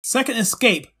Second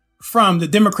Escape from the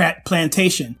Democrat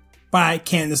Plantation by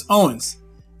Candace Owens.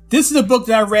 This is a book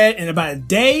that I read in about a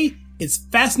day. It's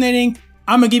fascinating.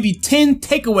 I'm going to give you 10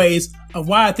 takeaways of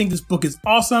why I think this book is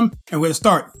awesome, and we're going to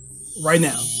start right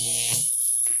now.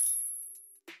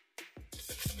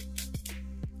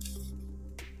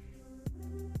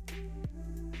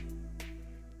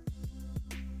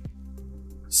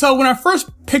 So when I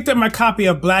first picked up my copy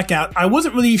of Blackout, I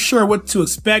wasn't really sure what to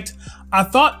expect. I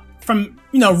thought from,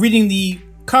 reading the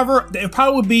cover that it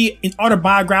probably would be an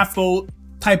autobiographical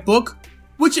type book,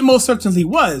 which it most certainly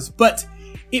was, but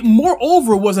it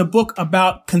moreover was a book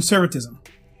about conservatism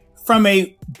from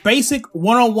a basic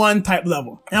 101 type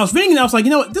level. And I was reading it and I was like,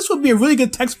 this would be a really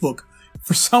good textbook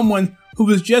for someone who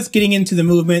was just getting into the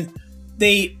movement.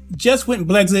 They just went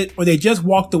Brexit or they just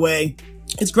walked away.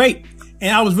 It's great.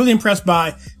 And I was really impressed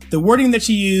by the wording that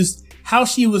she used, how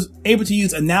she was able to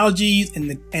use analogies,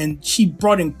 and she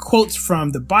brought in quotes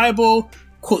from the Bible,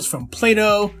 quotes from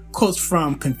Plato, quotes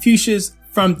from Confucius,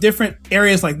 from different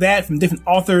areas like that, from different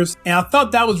authors. And I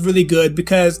thought that was really good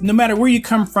because no matter where you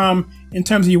come from in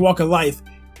terms of your walk of life,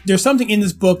 there's something in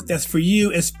this book that's for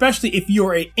you, especially if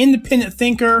you're an independent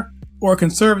thinker or a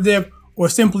conservative or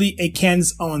simply a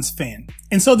Candace Owens fan.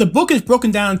 And so the book is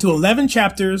broken down into 11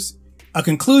 chapters, a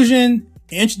conclusion,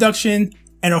 an introduction,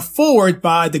 and a foreword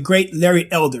by the great Larry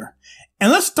Elder.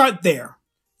 And let's start there.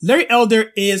 Larry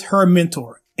Elder is her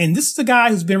mentor. And this is a guy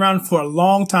who's been around for a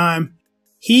long time.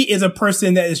 He is a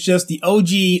person that is just the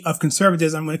OG of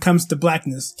conservatism when it comes to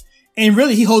blackness. And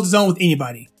really, he holds his own with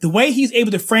anybody. The way he's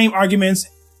able to frame arguments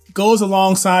goes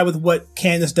alongside with what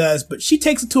Candace does, but she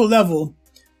takes it to a level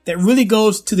that really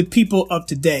goes to the people of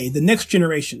today, the next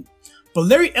generation. But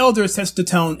Larry Elder sets the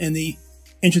tone in the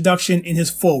introduction in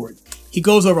his foreword. He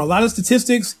goes over a lot of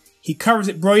statistics, he covers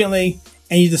it brilliantly,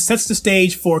 and he just sets the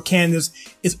stage for Candace.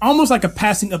 It's almost like a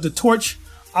passing of the torch.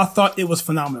 I thought it was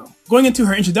phenomenal. Going into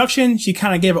her introduction, she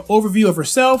kind of gave an overview of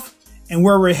herself and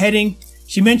where we're heading.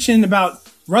 She mentioned about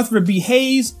Rutherford B.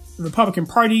 Hayes, the Republican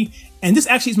Party, and this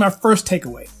actually is my first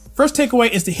takeaway. First takeaway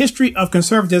is the history of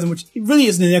conservatism, which really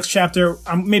is in the next chapter.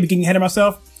 I'm maybe getting ahead of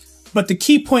myself, but the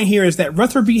key point here is that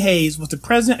Rutherford B. Hayes was the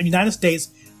president of the United States,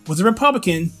 was a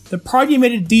Republican. The party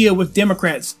made a deal with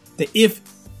Democrats that if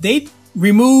they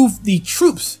remove the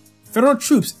troops, federal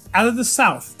troops, out of the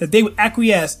South, that they would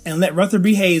acquiesce and let Rutherford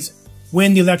B. Hayes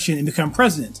win the election and become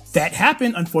president. That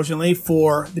happened, unfortunately,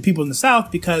 for the people in the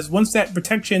South, because once that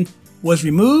protection was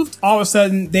removed, all of a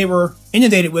sudden they were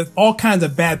inundated with all kinds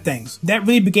of bad things. That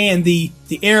really began the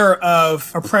era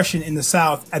of oppression in the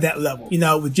South at that level,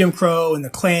 with Jim Crow and the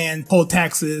Klan, poll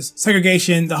taxes,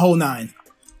 segregation, the whole nine.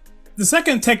 The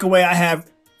second takeaway I have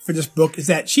for this book is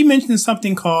that she mentions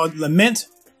something called lament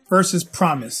versus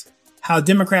promise. How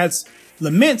Democrats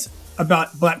lament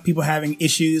about black people having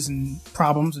issues and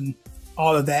problems and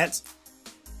all of that.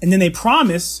 And then they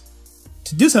promise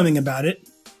to do something about it.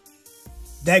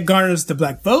 That garners the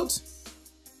black vote.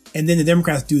 And then the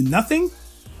Democrats do nothing.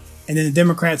 And then the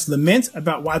Democrats lament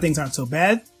about why things aren't so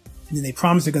bad. And then they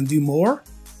promise they're going to do more.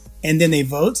 And then they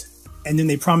vote. And then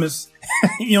they promise,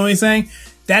 you know what I'm saying?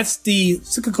 That's the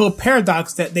cyclical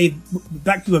paradox that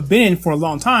black people have been in for a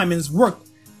long time, and it's worked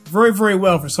very, very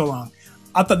well for so long.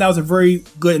 I thought that was a very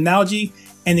good analogy.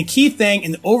 And the key thing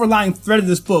and the overlying thread of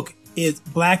this book is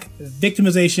black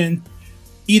victimization,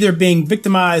 either being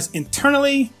victimized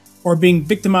internally or being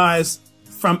victimized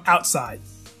from outside.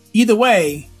 Either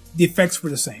way, the effects were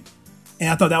the same. And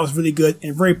I thought that was really good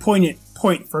and a very poignant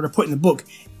point for her to put in the book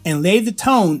and laid the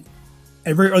tone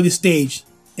at a very early stage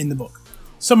in the book.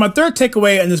 So my third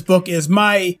takeaway in this book is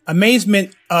my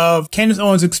amazement of Candace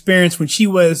Owens' experience when she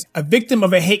was a victim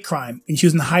of a hate crime and she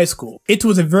was in high school. It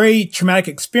was a very traumatic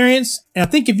experience. And I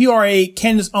think if you are a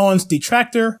Candace Owens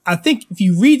detractor, I think if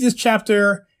you read this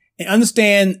chapter and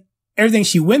understand everything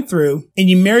she went through, and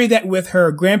you marry that with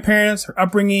her grandparents, her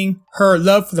upbringing, her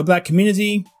love for the black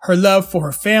community, her love for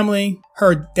her family,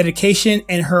 her dedication,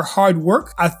 and her hard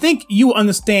work, I think you will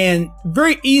understand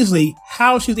very easily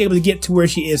how she was able to get to where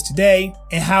she is today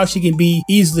and how she can be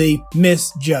easily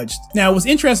misjudged. Now, what's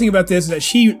interesting about this is that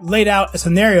she laid out a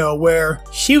scenario where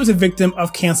she was a victim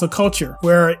of cancel culture,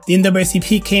 where the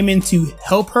NAACP came in to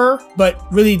help her, but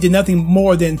really did nothing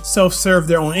more than self-serve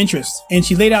their own interests. And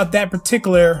she laid out that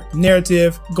particular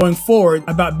narrative going forward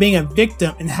about being a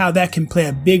victim and how that can play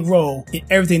a big role in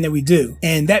everything that we do.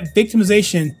 And that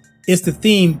victimization is the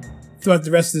theme throughout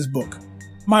the rest of this book.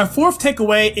 My fourth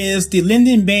takeaway is the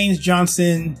Lyndon Baines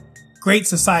Johnson Great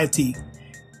Society.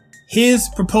 His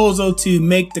proposal to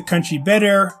make the country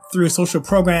better through social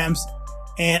programs,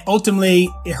 and ultimately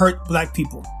it hurt black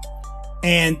people.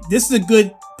 And this is a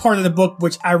good part of the book,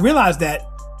 which I realized that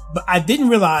But I didn't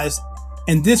realize,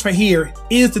 and this right here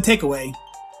is the takeaway,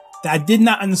 that I did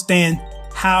not understand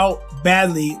how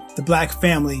badly the black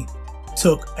family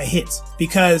took a hit,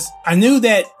 because I knew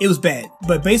that it was bad,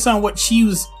 but based on what she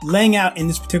was laying out in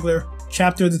this particular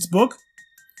chapter of this book,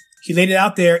 she laid it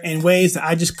out there in ways that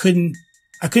I couldn't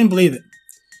believe it.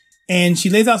 And she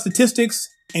lays out statistics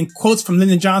and quotes from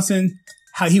Lyndon Johnson,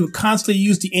 how he would constantly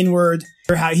use the N-word,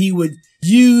 or how he would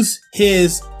use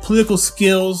his political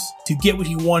skills to get what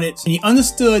he wanted. And he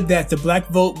understood that the black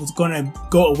vote was going to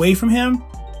go away from him.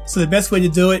 So the best way to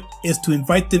do it is to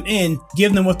invite them in,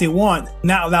 give them what they want,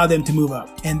 not allow them to move up.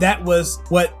 And that was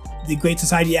what the Great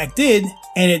Society Act did,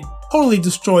 and it totally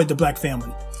destroyed the black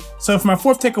family. So for my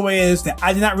fourth takeaway is that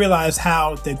I did not realize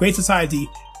how the Great Society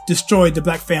destroyed the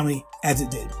black family as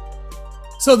it did.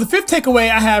 So the fifth takeaway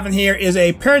I have in here is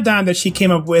a paradigm that she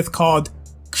came up with called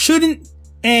shouldn't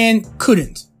and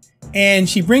couldn't. And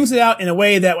she brings it out in a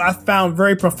way that I found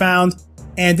very profound.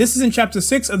 And this is in chapter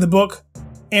 6 of the book.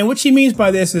 And what she means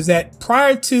by this is that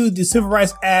prior to the Civil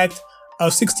Rights Act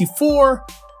of '64,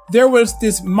 there was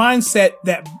this mindset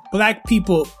that black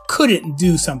people couldn't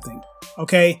do something.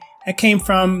 Okay? It came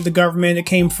from the government. It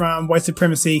came from white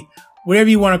supremacy, whatever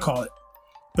you want to call it.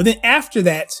 But then after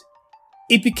that,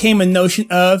 it became a notion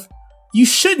of you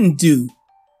shouldn't do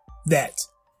that.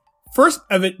 First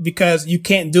of it, because you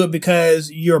can't do it because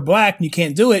you're black and you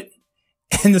can't do it.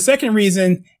 And the second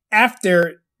reason,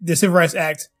 after the Civil Rights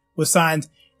Act was signed,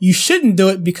 you shouldn't do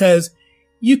it because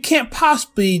you can't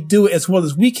possibly do it as well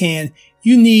as we can.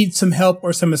 You need some help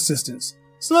or some assistance.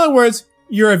 So in other words,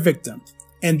 you're a victim.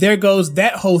 And there goes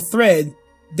that whole thread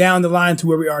down the line to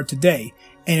where we are today.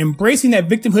 And embracing that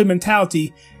victimhood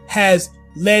mentality has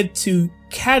led to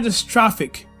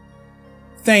catastrophic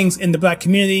things in the black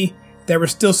community that we're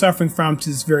still suffering from to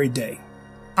this very day.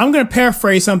 I'm going to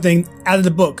paraphrase something out of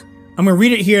the book. I'm going to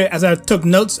read it here as I took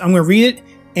notes. I'm going to read it,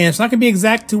 and it's not going to be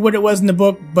exact to what it was in the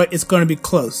book, but it's going to be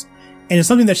close. And it's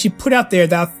something that she put out there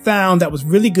that I found that was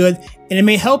really good, and it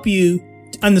may help you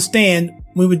to understand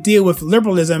when we deal with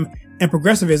liberalism and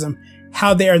progressivism,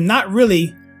 how they are not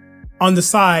really on the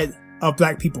side of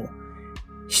black people.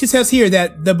 She says here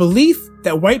that the belief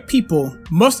that white people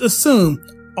must assume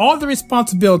all the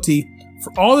responsibility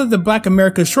for all of the black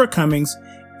America's shortcomings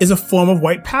is a form of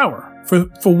white power.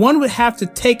 For one would have to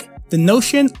take the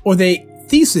notion or the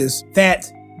thesis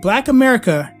that black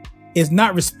America is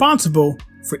not responsible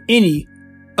for any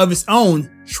of its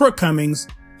own shortcomings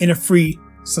in a free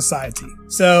society.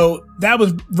 So that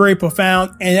was very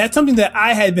profound. And that's something that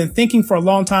I had been thinking for a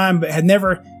long time, but had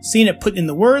never seen it put in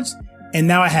the words. And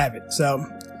now I have it.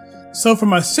 So for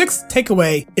my sixth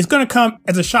takeaway, it's going to come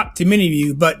as a shock to many of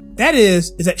you, but that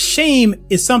is that shame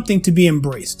is something to be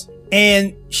embraced.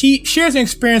 And she shares an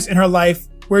experience in her life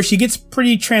where she gets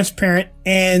pretty transparent,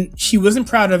 and she wasn't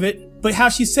proud of it, but how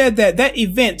she said that that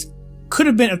event could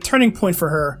have been a turning point for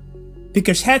her,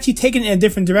 because had she taken it in a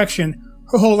different direction,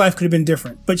 her whole life could have been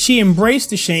different. But she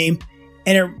embraced the shame,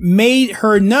 and it made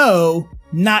her know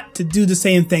not to do the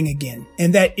same thing again.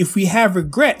 And that if we have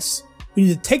regrets, we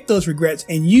need to take those regrets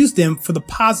and use them for the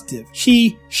positive.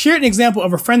 She shared an example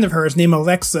of a friend of hers named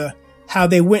Alexa, how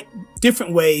they went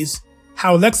different ways,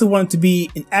 how Alexa wanted to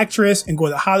be an actress and go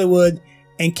to Hollywood,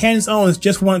 and Candace Owens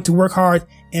just wanted to work hard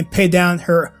and pay down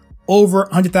her over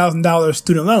 $100,000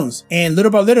 student loans. And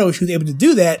little by little, she was able to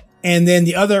do that. And then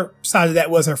the other side of that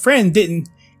was her friend didn't.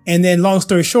 And then long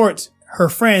story short, her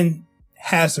friend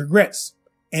has regrets.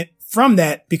 And from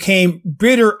that became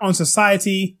bitter on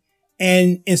society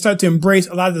and started to embrace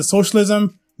a lot of the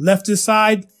socialism leftist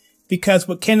side, because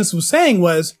what Candace was saying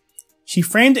was she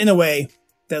framed it in a way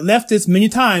that leftists many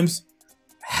times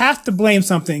have to blame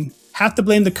something, have to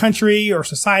blame the country or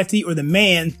society or the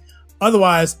man.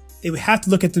 Otherwise, they would have to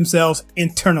look at themselves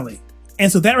internally.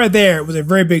 And so that right there was a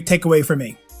very big takeaway for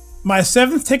me. My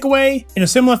seventh takeaway, in a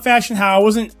similar fashion, how I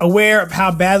wasn't aware of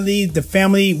how badly the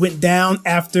family went down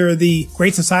after the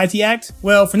Great Society Act.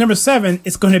 Well, for number 7,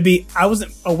 it's going to be, I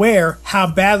wasn't aware how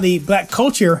badly black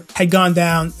culture had gone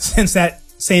down since that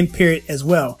same period as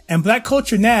well. And black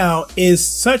culture now is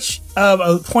such of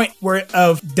a point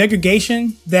of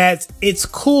degradation that it's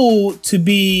cool to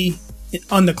be an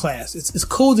underclass. It's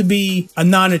cool to be a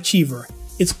non-achiever.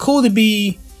 It's cool to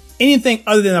be anything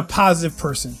other than a positive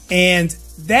person. And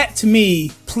that to me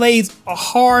plays a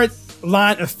hard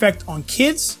line effect on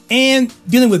kids, and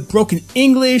dealing with broken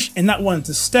English and not wanting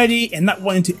to study and not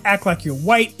wanting to act like you're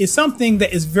white is something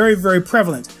that is very, very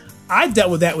prevalent. I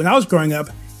dealt with that when I was growing up,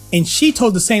 and she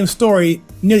told the same story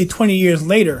nearly 20 years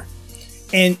later.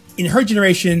 And in her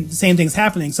generation, the same thing's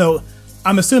happening. So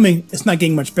I'm assuming it's not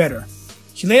getting much better.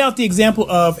 She laid out the example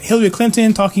of Hillary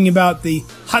Clinton talking about the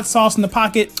hot sauce in the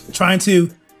pocket, trying to,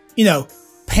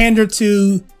 pander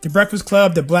to the Breakfast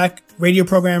Club, the black radio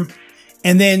program.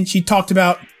 And then she talked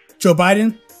about Joe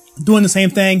Biden doing the same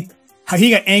thing, how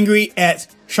he got angry at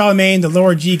Charlemagne, the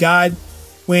lower G god,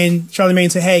 when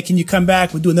Charlemagne said, hey, can you come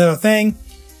back? We'll do another thing.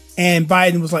 And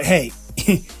Biden was like, hey,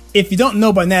 if you don't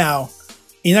know by now,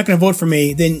 you're not going to vote for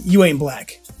me, then you ain't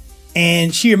black.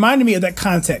 And she reminded me of that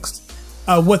context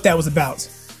of what that was about.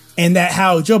 And that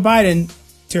how Joe Biden,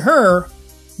 to her,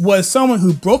 was someone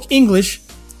who broke English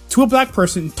to a black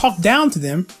person, talked down to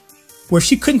them, where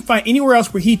she couldn't find anywhere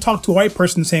else where he talked to a white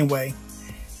person the same way.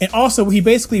 And also where he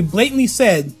basically blatantly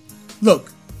said,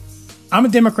 look, I'm a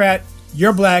Democrat,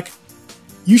 you're black,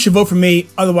 you should vote for me,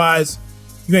 otherwise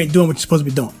you ain't doing what you're supposed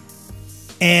to be doing.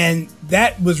 And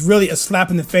that was really a slap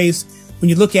in the face when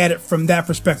you look at it from that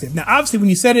perspective. Now, obviously, when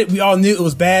you said it, we all knew it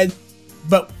was bad,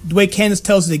 but the way Candace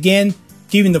tells it again,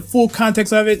 giving the full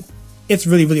context of it, it's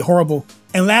really, really horrible.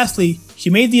 And lastly, she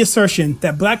made the assertion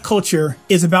that black culture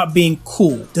is about being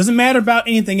cool. Doesn't matter about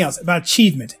anything else, about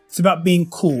achievement. It's about being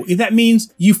cool. If that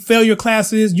means you fail your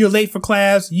classes, you're late for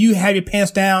class, you have your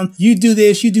pants down, you do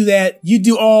this, you do that, you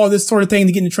do all this sort of thing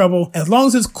to get into trouble. As long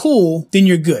as it's cool, then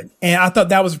you're good. And I thought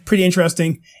that was pretty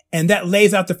interesting. And that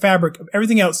lays out the fabric of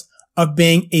everything else of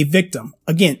being a victim.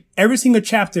 Again, every single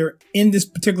chapter in this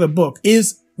particular book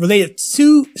is related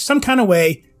to some kind of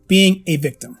way being a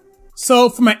victim. So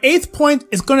for my 8th point,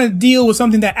 it's going to deal with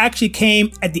something that actually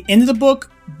came at the end of the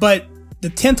book, but the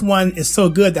 10th one is so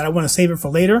good that I want to save it for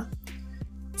later.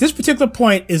 This particular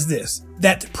point is this,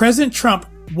 that President Trump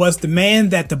was the man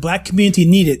that the black community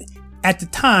needed at the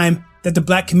time that the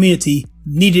black community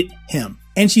needed him.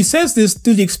 And she says this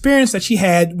through the experience that she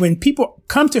had when people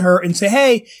come to her and say,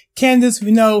 hey, Candace,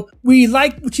 we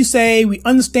like what you say. We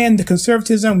understand the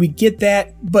conservatism. We get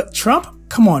that. But Trump,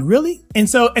 come on, really? And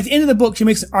so at the end of the book, she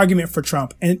makes an argument for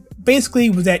Trump. And it basically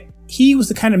was that he was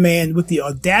the kind of man with the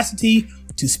audacity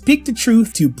to speak the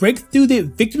truth, to break through the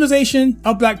victimization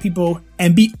of black people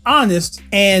and be honest.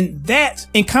 And that,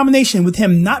 in combination with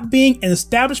him not being an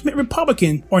establishment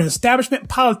Republican or an establishment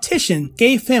politician,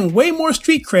 gave him way more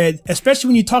street cred, especially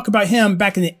when you talk about him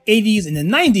back in the 80s and the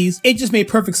 90s. It just made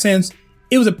perfect sense.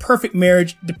 It was a perfect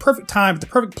marriage, the perfect time, the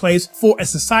perfect place for a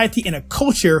society and a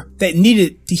culture that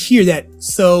needed to hear that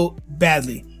so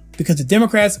badly, because the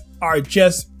Democrats are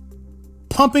just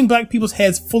pumping black people's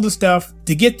heads full of stuff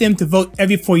to get them to vote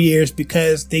every 4 years,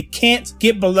 because they can't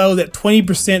get below that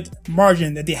 20%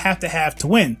 margin that they have to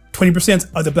win. 20%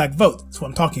 of the black vote. That's what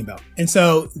I'm talking about. And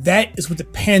so that is what the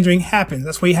pandering happens.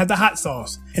 That's why you have the hot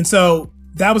sauce. And so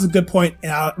that was a good point.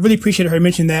 And I really appreciated her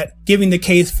mentioning that, giving the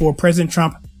case for President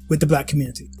Trump with the black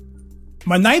community.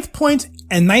 My 9th point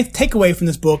and 9th takeaway from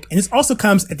this book, and this also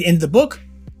comes at the end of the book,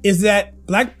 is that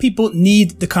black people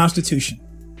need the Constitution.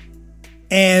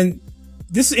 And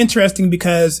this is interesting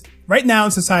because right now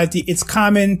in society, it's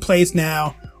commonplace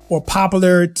now or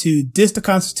popular to diss the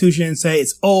Constitution and say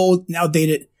it's old and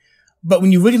outdated. But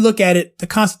when you really look at it, the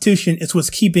Constitution is what's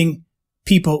keeping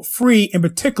people free, and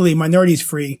particularly minorities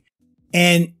free.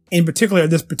 And in particular,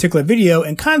 this particular video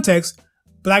and context,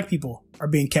 black people are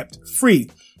being kept free.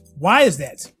 Why is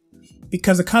that?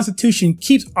 Because the Constitution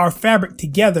keeps our fabric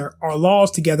together, our laws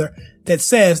together, that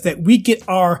says that we get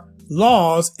our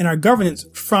laws and our governance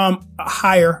from a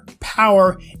higher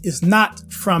power, is not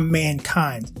from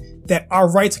mankind, that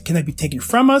our rights cannot be taken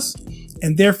from us.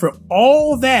 And therefore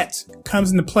all that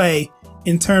comes into play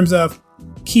in terms of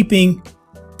keeping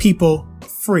people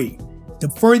free. The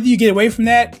further you get away from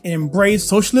that and embrace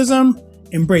socialism,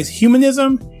 embrace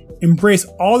humanism, embrace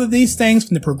all of these things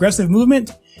from the progressive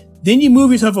movement, then you move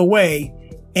yourself away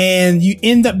and you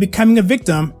end up becoming a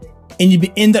victim. And you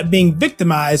end up being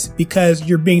victimized because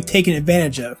you're being taken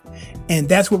advantage of. And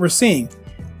that's what we're seeing.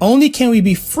 Only can we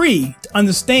be free to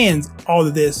understand all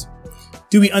of this,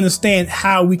 do we understand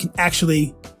how we can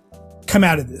actually come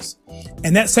out of this.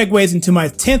 And that segues into my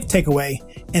 10th takeaway,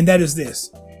 and that is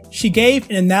this. She gave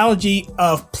an analogy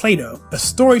of Plato, a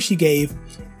story she gave,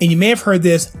 and you may have heard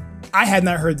this. I had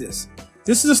not heard this.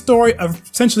 This is a story of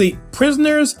essentially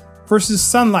prisoners versus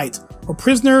sunlight, or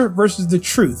prisoner versus the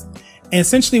truth. And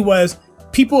essentially was,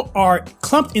 people are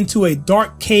clumped into a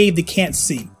dark cave they can't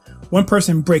see. One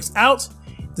person breaks out,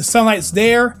 the sunlight's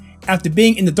there. After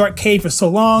being in the dark cave for so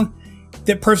long,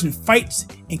 that person fights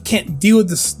and can't deal with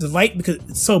the light because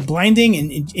it's so blinding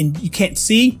and you can't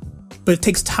see. But it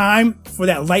takes time for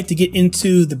that light to get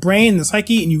into the brain and the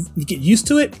psyche, and you get used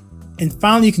to it. And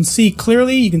finally you can see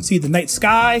clearly, you can see the night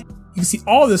sky, you can see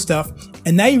all this stuff.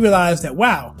 And now you realize that,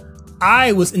 wow,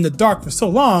 I was in the dark for so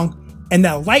long, and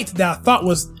that light that I thought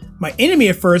was my enemy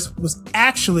at first was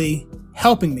actually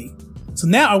helping me. So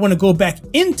now I want to go back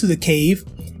into the cave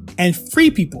and free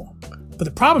people. But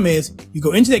the problem is you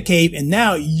go into that cave and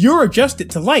now you're adjusted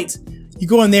to light. You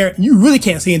go in there and you really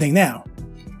can't see anything now.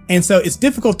 And so it's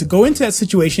difficult to go into that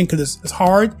situation because it's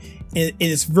hard and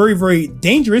it's very, very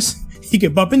dangerous. You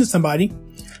could bump into somebody,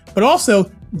 but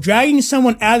also dragging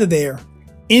someone out of there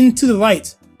into the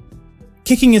light,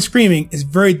 kicking and screaming is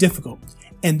very difficult.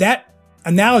 And that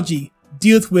analogy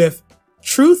deals with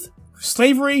truth,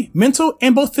 slavery, mental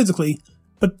and both physically,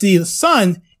 but the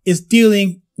son is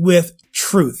dealing with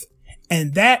truth.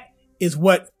 And that is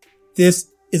what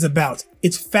this is about.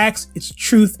 It's facts, it's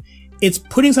truth, it's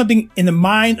putting something in the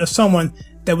mind of someone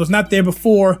that was not there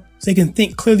before so they can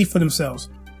think clearly for themselves.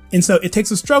 And so it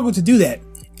takes a struggle to do that.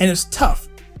 And it's tough,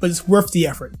 but it's worth the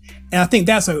effort. And I think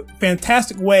that's a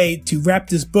fantastic way to wrap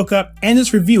this book up and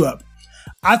this review up.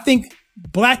 I think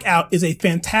Blackout is a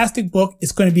fantastic book.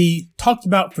 It's going to be talked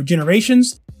about for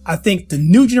generations. I think the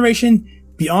new generation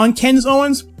beyond Candace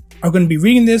Owens are going to be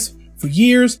reading this for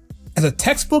years. As a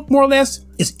textbook, more or less,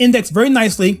 it's indexed very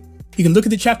nicely. You can look at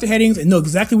the chapter headings and know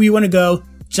exactly where you want to go.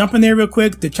 Jump in there real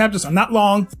quick. The chapters are not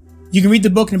long. You can read the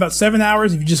book in about 7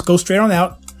 hours if you just go straight on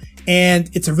out. And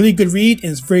it's a really good read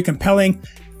and it's very compelling,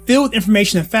 filled with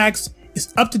information and facts.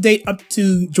 It's up to date up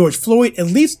to George Floyd, at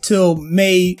least till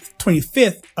May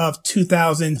 25th of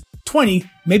 2020,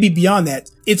 maybe beyond that.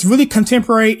 It's really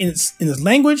contemporary in its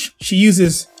language. She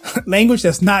uses language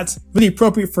that's not really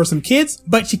appropriate for some kids,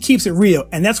 but she keeps it real.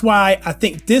 And that's why I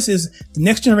think this is the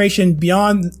next generation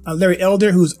beyond Larry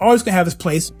Elder, who's always going to have his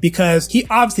place because he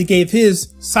obviously gave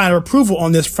his sign of approval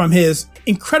on this from his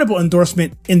incredible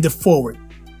endorsement in the foreword.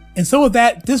 And so with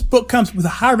that, this book comes with a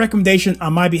high recommendation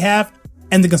on my behalf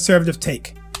and the conservative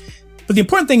take. But the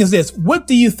important thing is this. What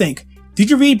do you think? Did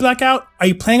you read Blackout? Are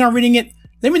you planning on reading it?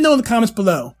 Let me know in the comments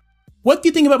below. What do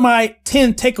you think about my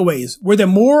 10 takeaways? Were there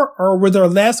more or were there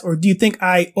less? Or do you think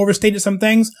I overstated some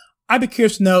things? I'd be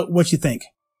curious to know what you think.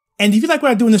 And if you like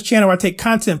what I do in this channel where I take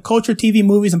content of culture, TV,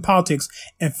 movies, and politics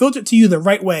and filter it to you the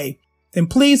right way, then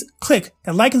please click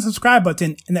that like and subscribe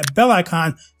button and that bell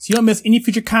icon so you don't miss any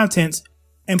future content.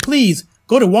 And please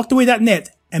go to walkedaway.net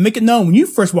and make it known when you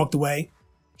first walked away.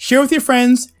 Share with your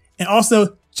friends and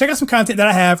also check out some content that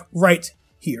I have right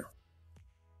here.